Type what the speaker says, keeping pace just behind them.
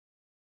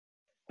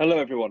Hello,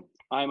 everyone.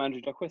 I'm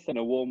Andrew Duckworth, and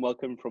a warm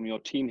welcome from your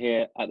team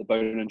here at the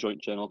Bone and Joint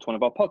Journal to one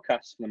of our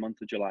podcasts for the month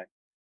of July.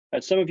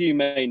 As some of you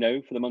may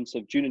know, for the months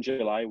of June and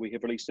July, we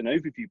have released an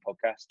overview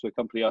podcast to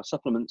accompany our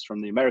supplements from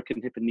the American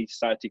Hip and Knee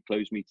Society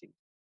closed meeting.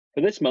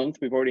 For this month,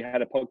 we've already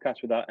had a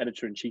podcast with our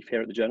editor-in-chief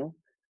here at the Journal,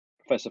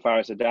 Professor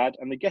Faris Haddad,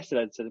 and the guest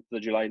editor for the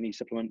July knee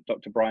supplement,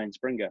 Dr. Brian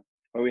Springer,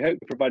 where we hope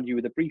to provide you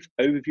with a brief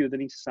overview of the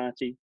Knee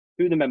Society,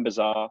 who the members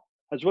are,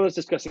 as well as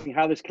discussing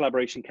how this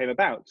collaboration came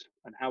about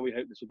and how we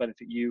hope this will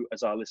benefit you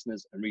as our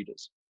listeners and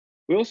readers.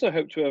 We also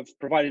hope to have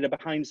provided a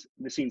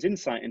behind-the-scenes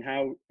insight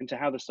into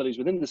how the studies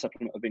within the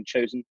supplement have been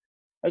chosen,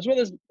 as well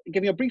as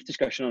giving a brief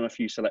discussion on a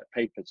few select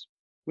papers.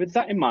 With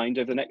that in mind,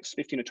 over the next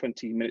 15 or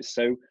 20 minutes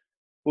or so,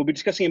 we'll be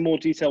discussing in more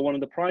detail one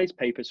of the prize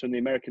papers from the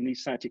American Knee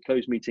Society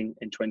closed meeting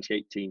in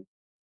 2018.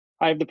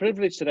 I have the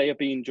privilege today of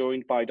being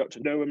joined by Dr.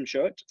 Noam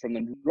Schuert from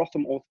the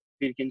Rotham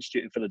Orthopedic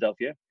Institute in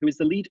Philadelphia, who is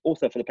the lead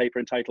author for the paper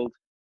entitled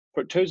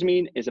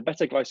 "Fructosamine is a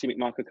better glycemic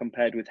marker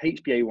compared with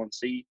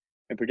HbA1c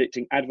in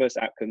predicting adverse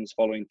outcomes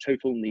following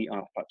total knee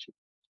arthroplasty,"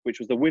 which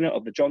was the winner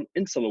of the John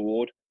Insall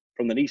Award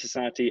from the Knee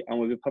Society and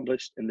will be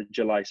published in the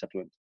July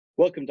supplement.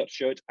 Welcome, Dr.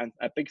 Schuert, and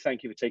a big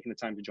thank you for taking the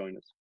time to join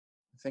us.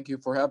 Thank you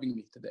for having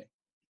me today.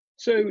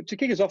 So to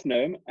kick us off,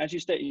 Noam, as you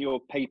state in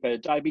your paper,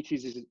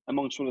 diabetes is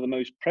amongst one of the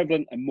most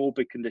prevalent and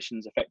morbid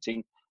conditions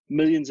affecting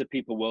millions of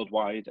people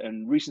worldwide,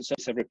 and recent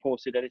studies have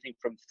reported anything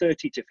from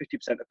 30 to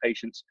 50% of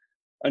patients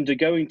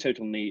undergoing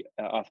total knee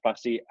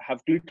arthroplasty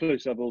have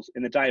glucose levels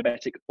in the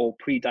diabetic or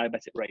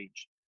pre-diabetic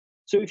range.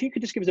 So if you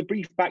could just give us a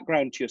brief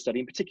background to your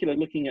study, in particular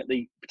looking at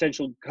the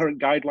potential current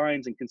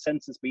guidelines and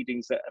consensus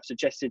meetings that have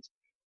suggested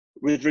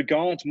with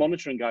regard to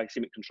monitoring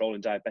glycemic control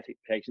in diabetic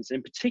patients,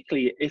 and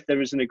particularly if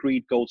there is an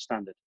agreed gold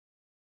standard.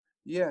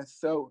 Yes,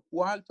 so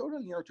while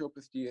total knee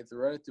arthroplasty is a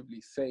relatively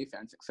safe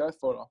and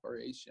successful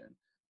operation,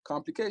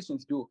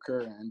 complications do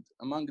occur, and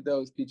among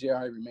those,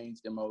 PJI remains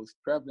the most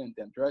prevalent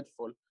and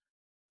dreadful,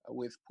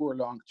 with poor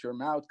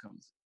long-term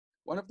outcomes.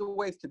 One of the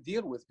ways to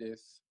deal with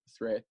this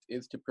threat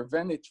is to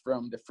prevent it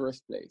from the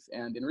first place,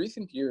 and in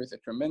recent years, a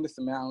tremendous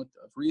amount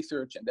of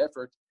research and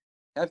effort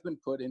has been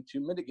put into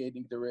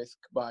mitigating the risk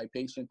by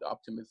patient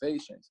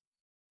optimizations.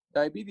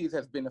 Diabetes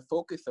has been a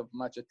focus of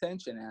much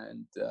attention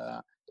and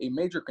a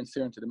major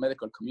concern to the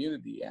medical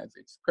community, as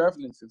its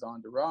prevalence is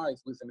on the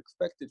rise with an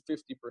expected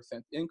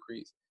 50%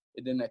 increase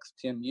in the next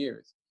 10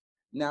 years.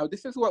 Now,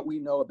 this is what we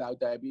know about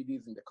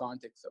diabetes in the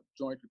context of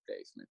joint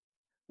replacement.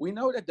 We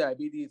know that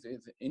diabetes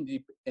is an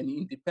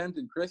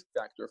independent risk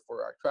factor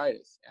for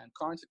arthritis, and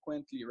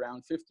consequently,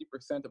 around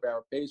 50% of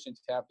our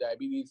patients have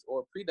diabetes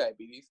or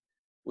prediabetes,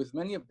 with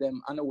many of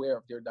them unaware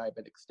of their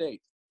diabetic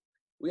state.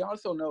 We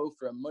also know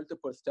from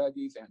multiple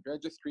studies and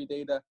registry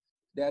data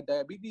that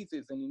diabetes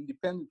is an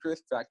independent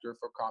risk factor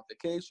for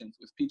complications,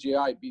 with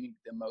PJI being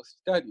the most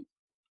studied.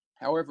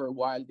 However,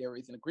 while there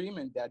is an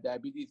agreement that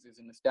diabetes is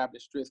an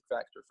established risk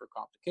factor for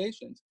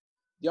complications,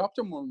 the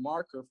optimal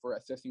marker for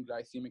assessing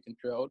glycemic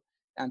control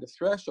and the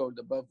threshold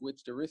above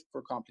which the risk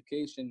for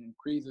complication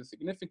increases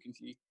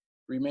significantly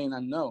remain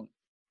unknown.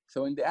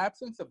 So in the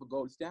absence of a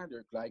gold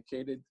standard,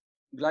 glycated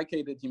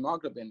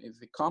hemoglobin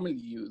is commonly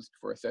used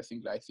for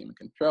assessing glycemic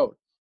control.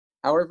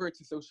 However,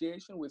 its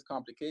association with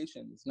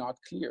complication is not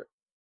clear.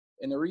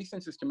 In a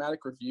recent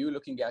systematic review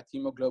looking at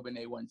hemoglobin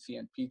A1c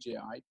and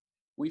PJI,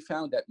 we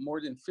found that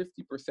more than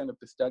 50% of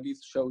the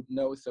studies showed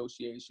no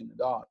association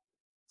at all.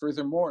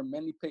 Furthermore,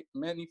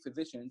 many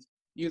physicians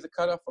use a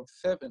cutoff of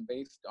 7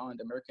 based on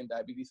the American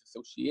Diabetes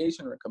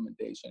Association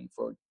recommendation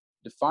for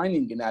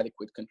defining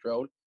inadequate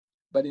control.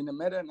 But in a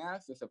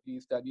meta-analysis of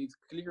these studies,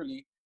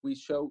 clearly we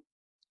show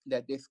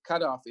that this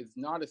cutoff is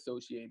not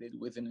associated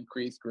with an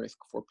increased risk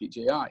for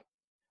PJI.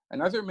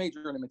 Another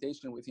major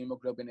limitation with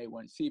hemoglobin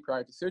A1c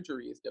prior to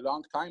surgery is the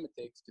long time it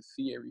takes to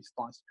see a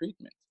response to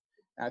treatment,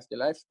 as the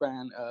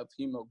lifespan of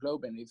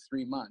hemoglobin is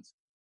 3 months.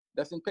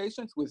 Thus, in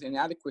patients with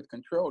inadequate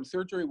control,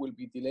 surgery will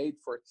be delayed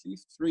for at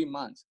least 3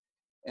 months.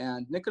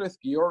 And Nicholas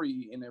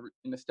Giori,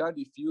 in a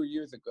study a few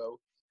years ago,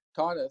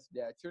 taught us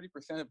that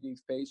 30% of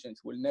these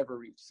patients will never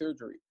reach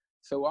surgery.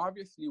 So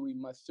obviously, we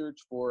must search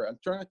for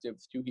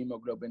alternatives to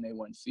hemoglobin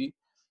A1c.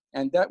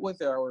 And that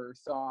was our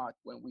thought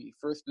when we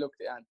first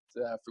looked at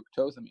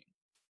fructosamine.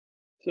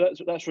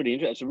 So that's really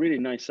interesting. It's a really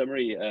nice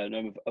summary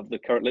of the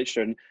current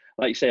literature, and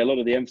like you say, a lot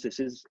of the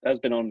emphasis has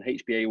been on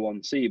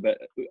HbA1c, but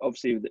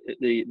obviously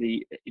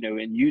the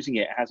in using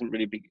it hasn't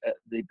really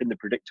been the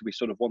predictor we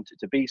sort of want it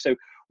to be. So,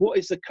 what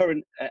is the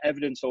current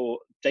evidence or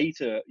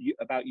data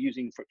about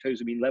using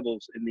fructosamine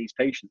levels in these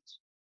patients?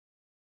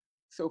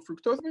 So,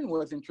 fructosamine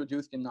was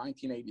introduced in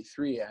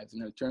 1983 as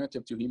an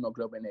alternative to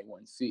hemoglobin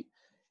A1c.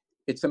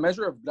 It's a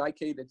measure of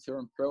glycated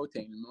serum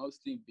protein,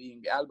 mostly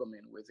being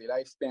albumin, with a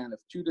lifespan of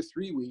 2 to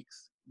 3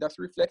 weeks, thus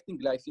reflecting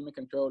glycemic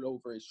control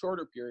over a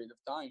shorter period of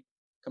time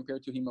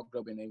compared to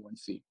hemoglobin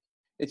A1c.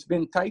 It's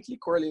been tightly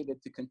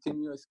correlated to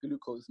continuous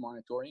glucose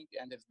monitoring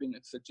and has been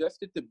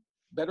suggested to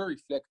better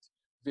reflect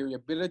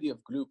variability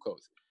of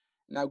glucose.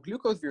 Now,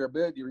 glucose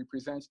variability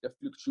represents the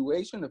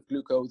fluctuation of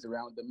glucose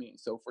around the mean.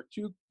 So for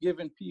 2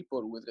 given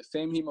people with the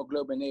same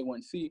hemoglobin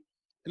A1c,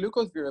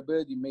 glucose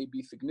variability may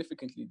be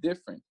significantly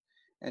different.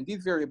 And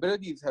these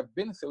variabilities have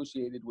been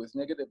associated with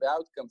negative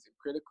outcomes in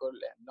critical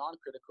and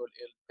non-critical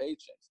ill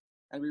patients.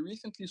 And we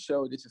recently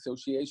showed its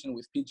association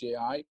with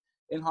PJI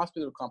in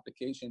hospital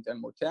complications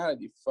and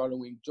mortality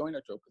following joint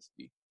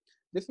arthroplasty.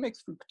 This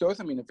makes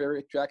fructosamine a very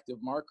attractive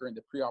marker in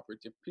the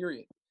preoperative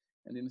period.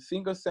 And in a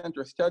single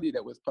center study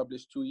that was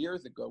published 2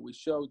 years ago, we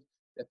showed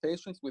that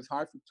patients with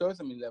high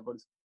fructosamine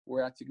levels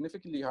were at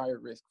significantly higher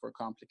risk for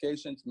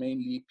complications,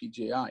 mainly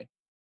PJI.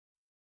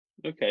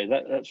 Okay,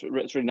 that's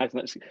really nice,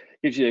 and that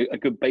gives you a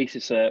good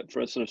basis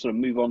for us to sort of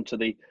move on to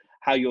the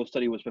how your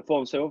study was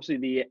performed. So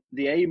obviously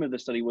the aim of the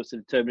study was to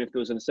determine if there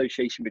was an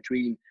association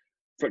between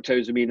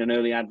fructosamine and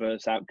early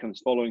adverse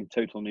outcomes following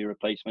total knee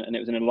replacement, and it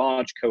was in a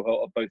large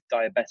cohort of both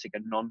diabetic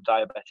and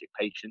non-diabetic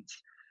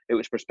patients. It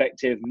was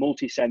prospective,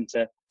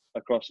 multi-center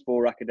across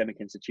 4 academic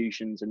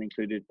institutions, and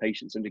included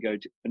patients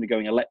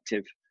undergoing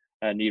elective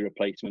knee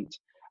replacement.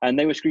 And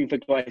they were screened for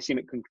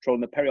glycemic control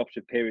in the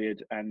perioperative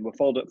period and were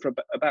followed up for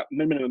about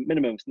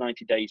minimum of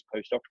 90 days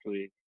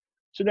post-operatively.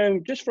 So now,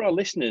 just for our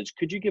listeners,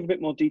 could you give a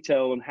bit more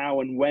detail on how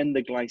and when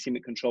the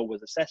glycemic control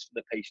was assessed for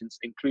the patients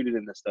included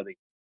in the study?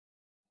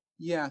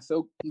 Yeah,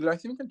 so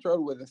glycemic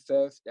control was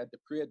assessed at the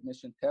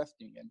pre-admission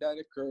testing, and that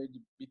occurred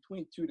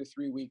between 2 to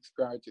 3 weeks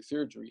prior to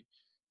surgery,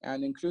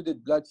 and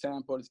included blood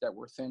samples that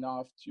were sent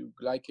off to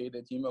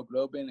glycated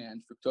hemoglobin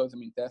and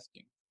fructosamine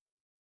testing.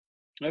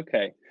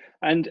 Okay,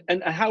 and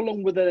how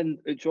long were then?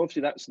 So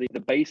obviously that's the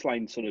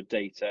baseline sort of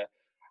data.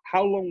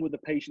 How long were the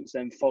patients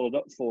then followed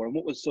up for, and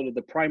what was sort of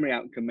the primary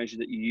outcome measure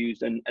that you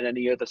used, and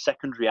any other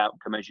secondary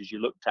outcome measures you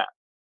looked at?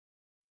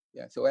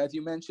 Yeah, so as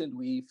you mentioned,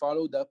 we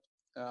followed up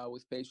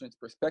with patients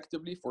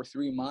prospectively for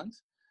 3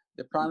 months.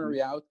 The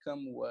primary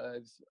outcome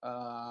was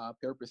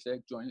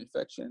periprosthetic joint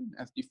infection,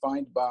 as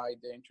defined by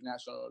the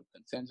International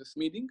Consensus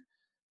Meeting.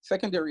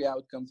 Secondary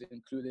outcomes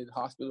included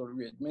hospital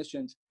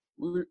readmissions,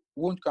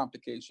 wound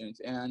complications,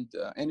 and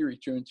any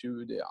return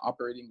to the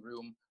operating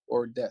room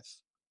or death.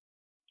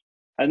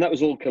 And that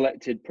was all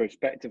collected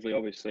prospectively,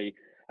 obviously.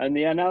 And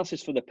the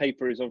analysis for the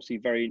paper is obviously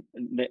very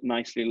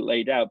nicely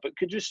laid out. But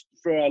could you just,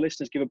 for our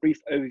listeners, give a brief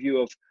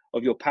overview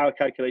of your power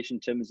calculation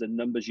in terms of the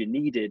numbers you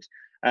needed,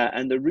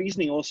 and the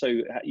reasoning also?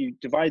 You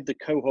divide the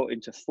cohort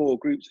into 4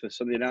 groups for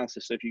some of the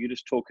analysis. So if you could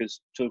just talk us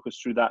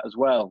through that as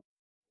well.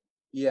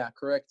 Yeah,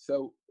 correct.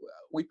 So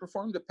we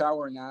performed a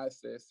power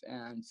analysis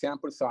and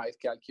sample size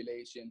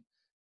calculation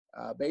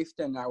based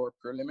on our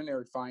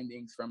preliminary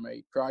findings from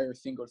a prior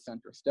single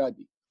center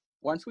study.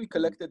 Once we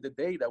collected the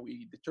data,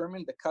 we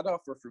determined the cutoff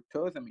for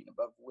fructosamine,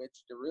 above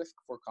which the risk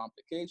for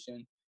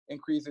complication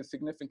increases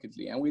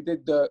significantly. And we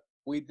did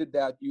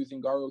that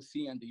using ROC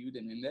and the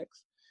Uden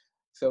index.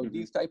 So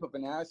these type of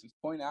analysis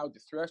point out the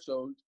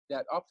threshold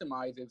that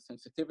optimizes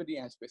sensitivity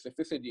and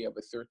specificity of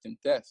a certain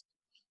test.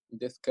 In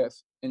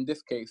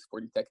this case,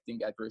 for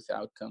detecting adverse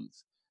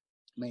outcomes,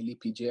 mainly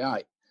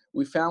PJI.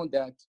 We found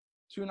that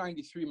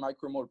 293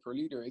 micromole per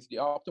liter is the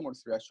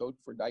optimal threshold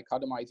for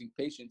dichotomizing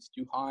patients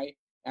to high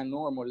and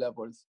normal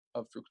levels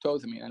of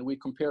fructosamine, and we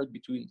compared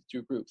between the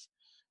 2 groups.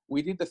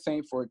 We did the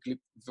same for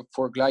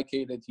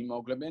glycated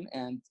hemoglobin,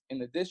 and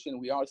in addition,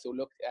 we also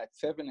looked at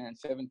 7 and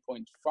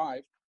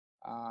 7.5,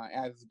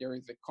 as there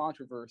is a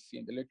controversy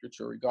in the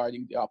literature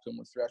regarding the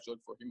optimal threshold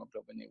for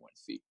hemoglobin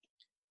A1C.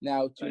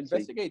 Now, to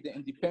investigate the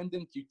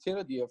independent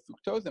utility of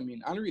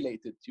fructosamine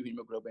unrelated to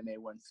hemoglobin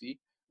A1C,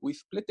 we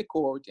split the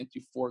cohort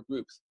into 4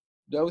 groups: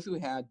 those who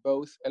had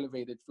both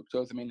elevated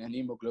fructosamine and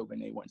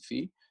hemoglobin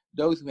A1C,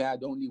 those who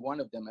had only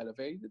one of them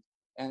elevated,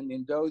 and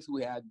in those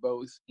who had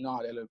both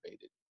not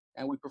elevated.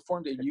 And we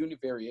performed a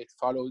univariate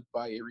followed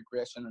by a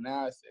regression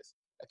analysis,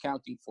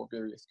 accounting for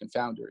various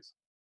confounders.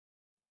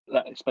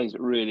 That explains it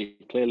really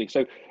clearly.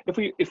 So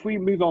if we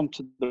move on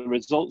to the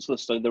results of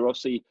the study,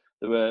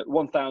 there were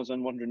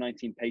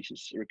 1,119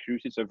 patients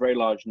recruited, so a very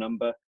large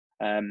number.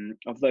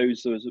 Of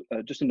those, there was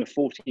just under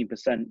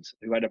 14%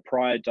 who had a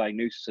prior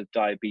diagnosis of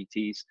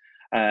diabetes,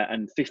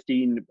 and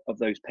 15 of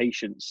those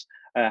patients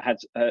had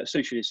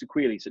associated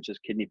sequelae such as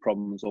kidney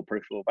problems or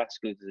peripheral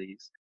vascular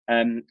disease.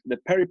 The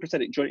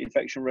periprosthetic joint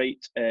infection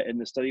rate in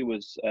the study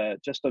was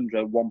just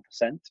under 1%,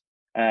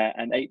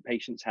 and 8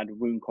 patients had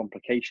wound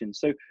complications.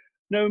 So,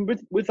 no,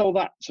 with all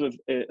that sort of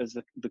as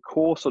the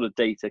core sort of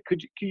data,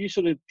 could you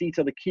sort of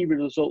detail the key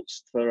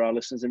results for our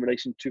listeners in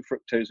relation to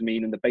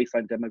fructosamine and the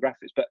baseline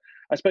demographics, but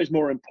I suppose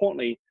more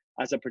importantly,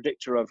 as a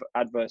predictor of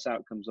adverse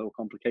outcomes or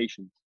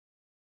complications?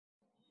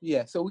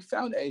 Yeah, so we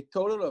found a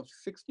total of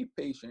 60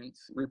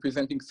 patients,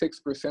 representing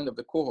 6% of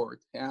the cohort,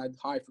 had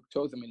high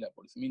fructosamine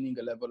levels, meaning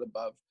a level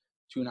above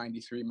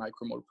 293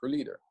 micromole per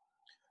liter.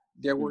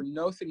 There were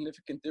no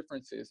significant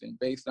differences in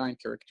baseline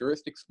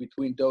characteristics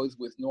between those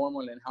with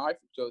normal and high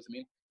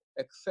fructosamine,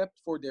 except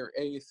for their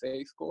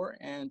ASA score.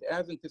 And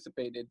as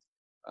anticipated,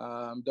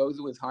 those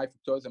with high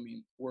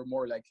fructosamine were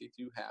more likely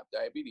to have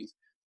diabetes.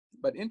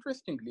 But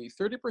interestingly,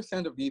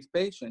 30% of these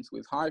patients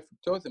with high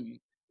fructosamine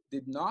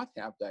did not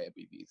have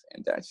diabetes.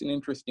 And that's an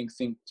interesting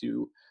thing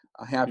to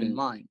have in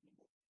mind.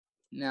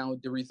 Now,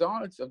 the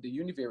results of the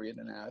univariate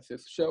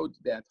analysis showed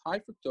that high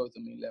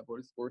fructosamine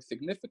levels were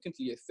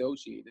significantly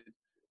associated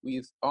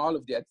with all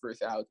of the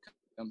adverse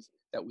outcomes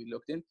that we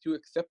looked into,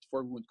 except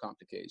for wound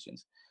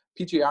complications.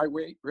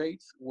 PGI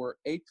rates were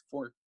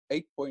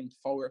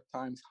 8.4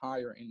 times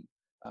higher in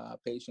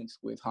patients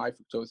with high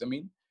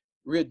fructosamine.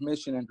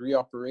 Readmission and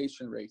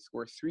reoperation rates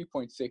were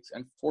 3.6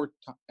 and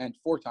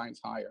 4 times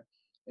higher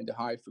in the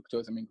high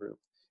fructosamine group.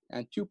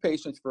 And 2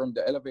 patients from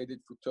the elevated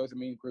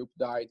fructosamine group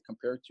died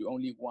compared to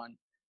only 1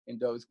 in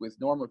those with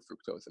normal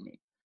fructosamine.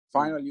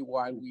 Finally,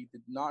 while we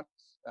did not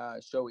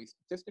show a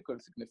statistical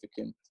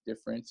significant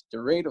difference,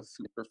 the rate of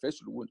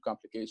superficial wound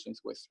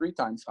complications was 3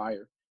 times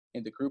higher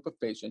in the group of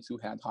patients who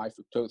had high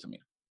fructosamine.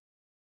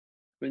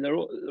 I mean, they're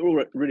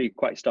all really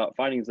quite stark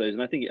findings, those,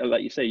 and I think,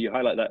 like you say, you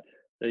highlight that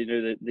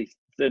the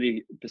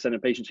 30%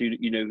 of patients who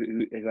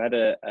had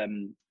a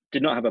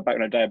did not have a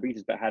background of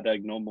diabetes but had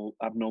abnormal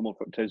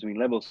fructosamine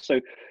levels. So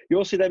you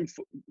also then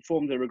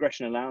formed a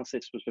regression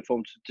analysis was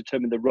performed to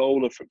determine the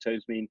role of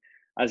fructosamine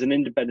as an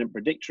independent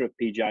predictor of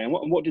PGI.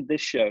 And what did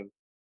this show?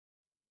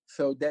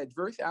 So the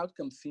adverse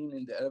outcomes seen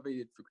in the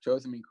elevated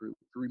fructosamine group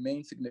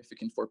remain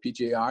significant for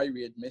PJI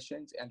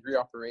readmissions and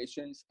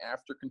reoperations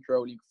after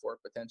controlling for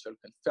potential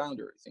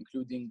confounders,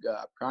 including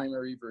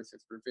primary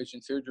versus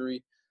revision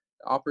surgery,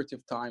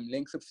 operative time,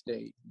 length of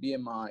stay,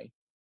 BMI,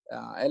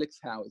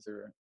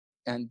 Elix-Hauser,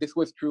 and this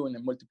was true in a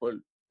multiple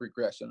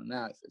regression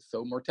analysis.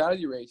 So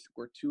mortality rates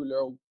were too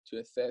low to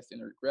assess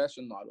in a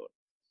regression model.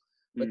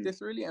 But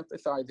this really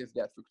emphasizes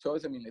that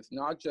fructosamine is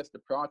not just a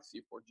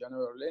proxy for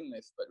general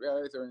illness, but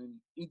rather an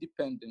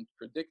independent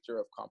predictor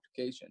of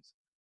complications.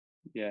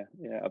 Yeah,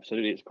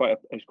 absolutely. It's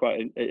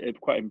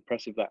quite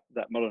impressive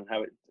that model and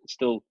how it's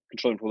still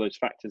controlling for all those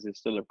factors is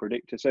still a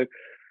predictor. So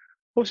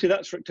obviously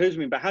that's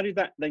fructosamine, but how did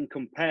that then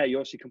compare? You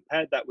obviously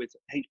compared that with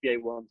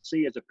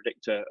HbA1c as a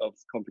predictor of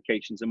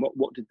complications, and what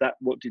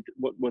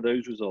were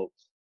those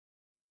results?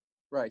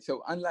 Right.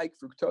 So unlike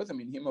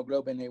fructosamine,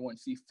 hemoglobin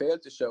A1c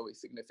failed to show a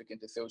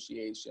significant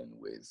association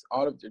with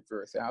all of the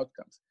adverse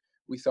outcomes.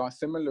 We saw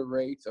similar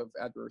rates of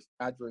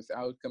adverse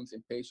outcomes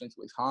in patients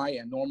with high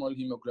and normal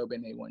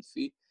hemoglobin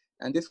A1c,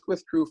 and this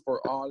was true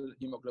for all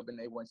hemoglobin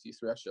A1c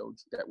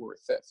thresholds that were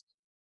assessed.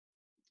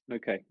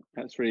 Okay,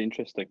 that's really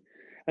interesting.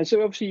 And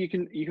so obviously you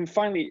can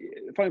finally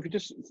if we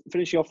just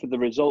finish off with the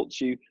results,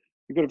 you've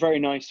got a very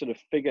nice sort of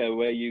figure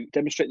where you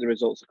demonstrate the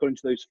results according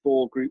to those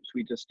 4 groups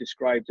we just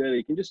described earlier.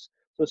 You can just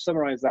sort of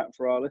summarize that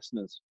for our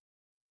listeners.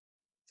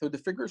 So the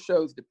figure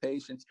shows the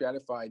patients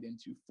stratified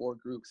into 4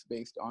 groups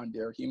based on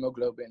their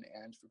hemoglobin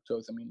and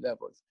fructosamine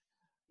levels.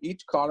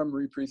 Each column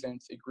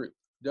represents a group: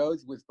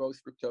 those with both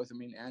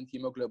fructosamine and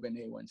hemoglobin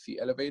A1c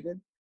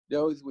elevated,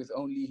 those with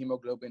only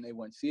hemoglobin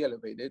A1c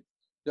elevated,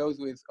 those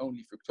with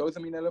only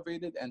fructosamine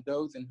elevated, and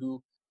those in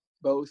who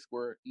both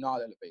were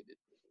not elevated.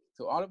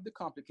 So all of the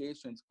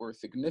complications were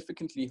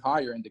significantly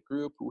higher in the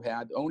group who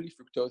had only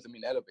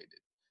fructosamine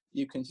elevated.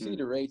 You can see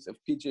the rates of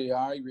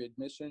PJI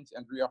readmissions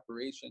and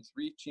reoperations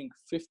reaching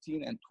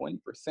 15 and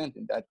 20%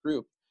 in that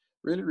group,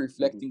 really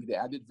reflecting the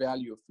added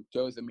value of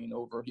fructosamine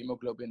over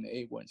hemoglobin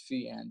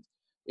A1c and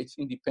its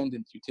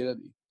independent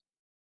utility.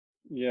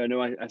 Yeah,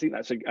 no, I think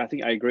I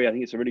think I agree. I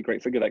think it's a really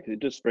great figure because it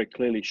just very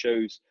clearly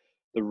shows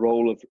the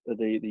role of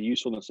the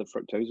usefulness of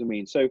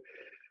fructosamine. So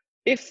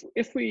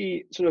if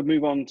we sort of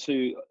move on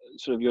to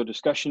sort of your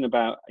discussion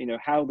about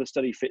how the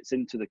study fits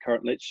into the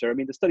current literature. I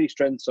mean, the study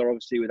strengths are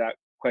obviously without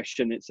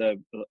question. It's a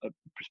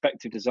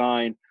prospective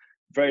design,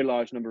 very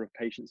large number of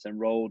patients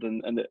enrolled,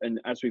 and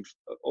as we've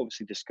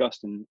obviously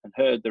discussed and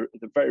heard, the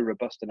very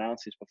robust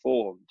analysis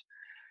performed.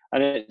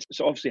 And it's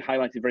obviously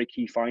highlighted very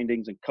key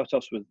findings and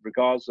cutoffs with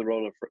regards to the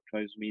role of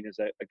fructosamine as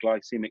a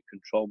glycemic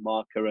control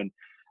marker and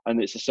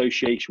its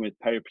association with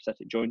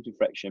periprosthetic joint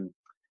infection.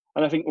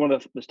 And I think one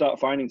of the start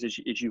findings, as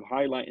you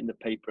highlight in the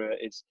paper,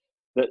 is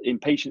that in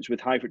patients with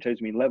high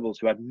fructosamine levels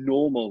who had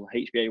normal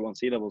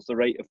HbA1c levels, the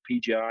rate of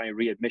PGI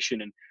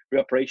readmission and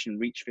reoperation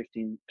reached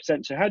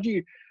 15%. So how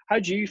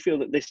do you feel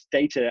that this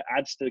data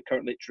adds to the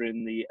current literature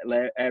in the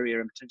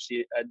area and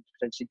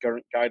potentially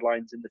current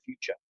guidelines in the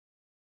future?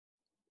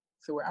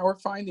 So our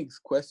findings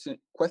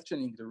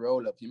questioning the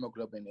role of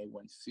hemoglobin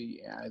A1c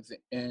as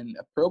an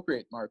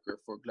appropriate marker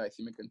for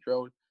glycemic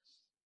control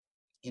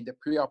in the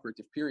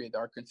preoperative period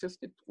are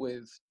consistent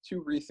with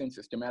 2 recent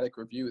systematic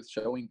reviews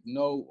showing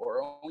no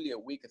or only a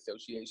weak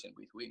association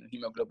between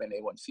hemoglobin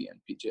A1c and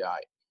PGI.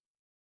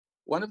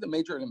 One of the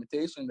major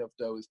limitations of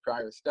those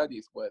prior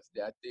studies was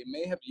that they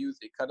may have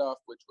used a cutoff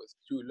which was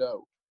too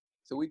low.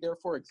 So we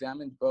therefore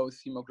examined both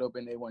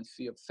hemoglobin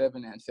A1c of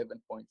 7 and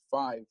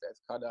 7.5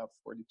 as cutoffs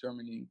for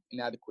determining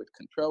inadequate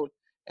control,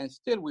 and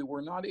still we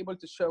were not able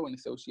to show an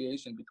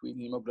association between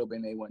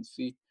hemoglobin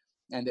A1c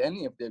and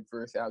any of the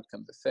adverse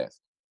outcomes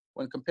assessed.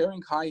 When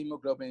comparing high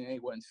hemoglobin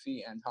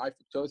A1c and high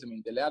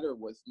fructosamine, the latter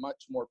was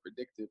much more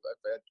predictive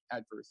of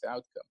adverse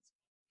outcomes.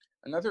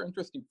 Another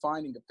interesting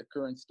finding of the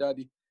current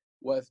study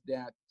was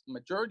that the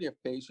majority of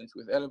patients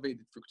with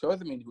elevated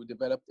fructosamine who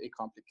developed a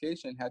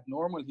complication had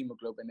normal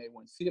hemoglobin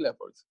A1c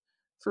levels.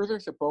 further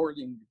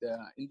supporting the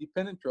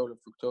independent role of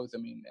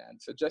fructosamine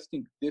and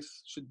suggesting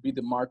this should be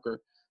the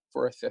marker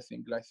for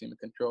assessing glycemic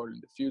control in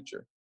the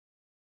future.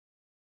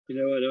 I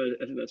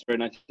think that's very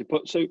nicely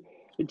put. So,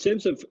 in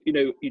terms of,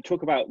 you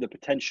talk about the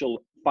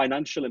potential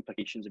financial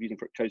implications of using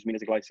fructosamine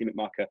as a glycemic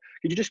marker.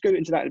 Could you just go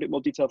into that in a bit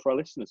more detail for our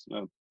listeners?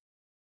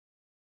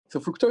 So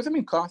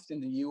fructosamine cost in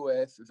the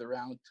US is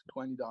around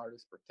 $20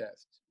 per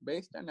test.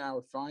 Based on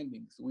our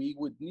findings, we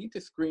would need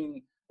to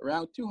screen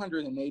around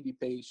 280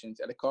 patients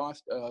at a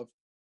cost of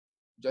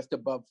just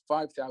above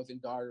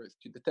 $5,000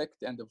 to detect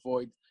and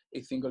avoid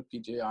a single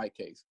PJI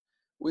case,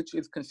 which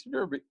is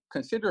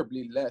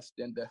considerably less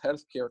than the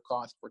healthcare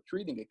cost for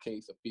treating a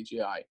case of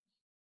PJI,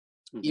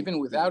 even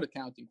without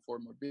accounting for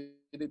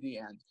morbidity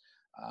and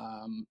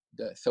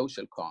the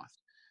social cost.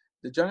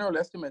 The general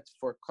estimate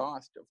for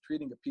cost of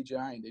treating a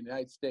PJI in the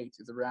United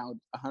States is around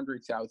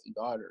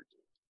 $100,000.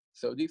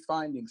 So these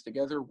findings,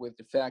 together with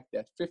the fact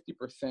that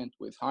 50%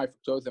 with high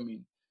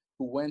fructosamine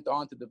who went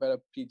on to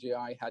develop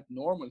PJI had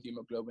normal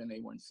hemoglobin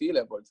A1C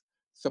levels,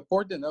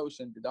 support the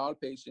notion that all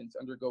patients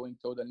undergoing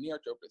total knee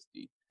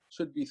arthroplasty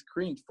should be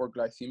screened for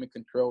glycemic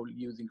control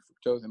using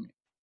fructosamine.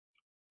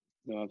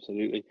 No,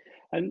 absolutely.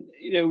 And,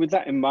 with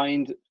that in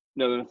mind,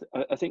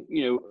 I think,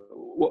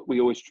 what we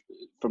always,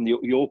 from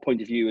your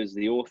point of view as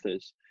the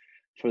authors,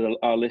 for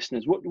our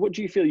listeners, what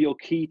do you feel your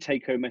key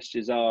take-home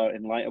messages are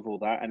in light of all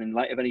that, and in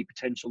light of any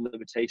potential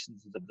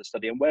limitations of the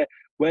study, and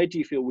where do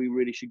you feel we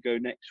really should go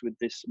next with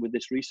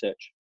this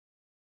research?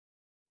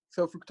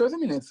 So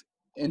fructosamine is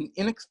an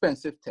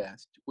inexpensive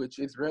test, which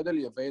is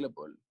readily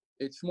available.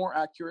 It's more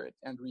accurate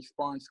and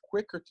responds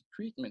quicker to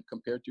treatment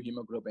compared to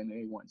hemoglobin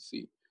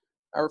A1C.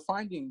 Our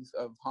findings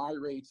of high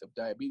rates of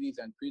diabetes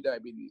and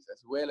prediabetes,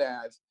 as well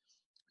as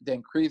the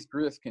increased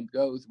risk in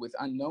those with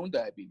unknown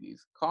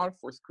diabetes, call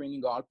for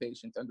screening all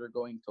patients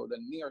undergoing total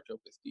knee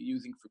arthroplasty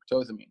using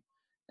fructosamine.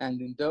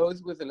 And in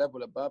those with a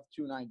level above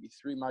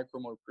 293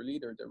 micromole per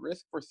liter, the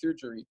risk for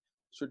surgery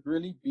should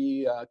really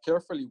be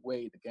carefully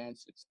weighed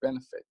against its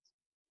benefits.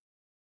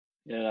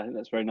 Yeah, I think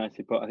that's very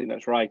nicely put. I think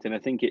that's right, and I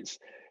think it's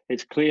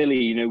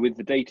clearly, with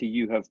the data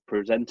you have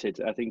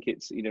presented, I think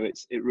it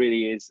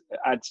really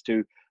adds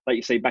to, like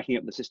you say, backing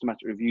up the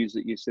systematic reviews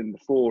that you've seen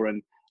before,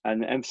 and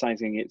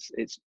emphasizing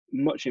it's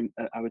much,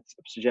 I would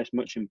suggest,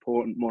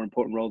 more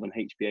important role than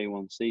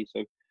HbA1c.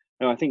 So,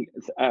 no, I think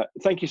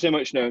thank you so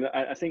much. No,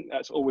 I think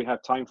that's all we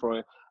have time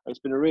for. It's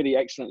been a really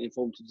excellent,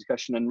 informative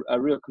discussion, and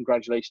a real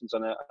congratulations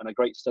on a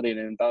great study and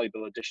an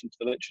invaluable addition to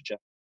the literature.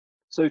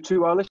 So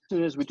to our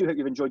listeners, we do hope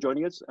you've enjoyed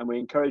joining us, and we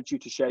encourage you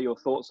to share your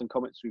thoughts and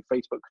comments through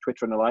Facebook,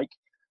 Twitter, and the like.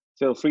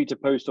 Feel free to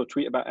post or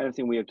tweet about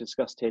anything we have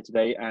discussed here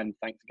today, and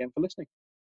thanks again for listening.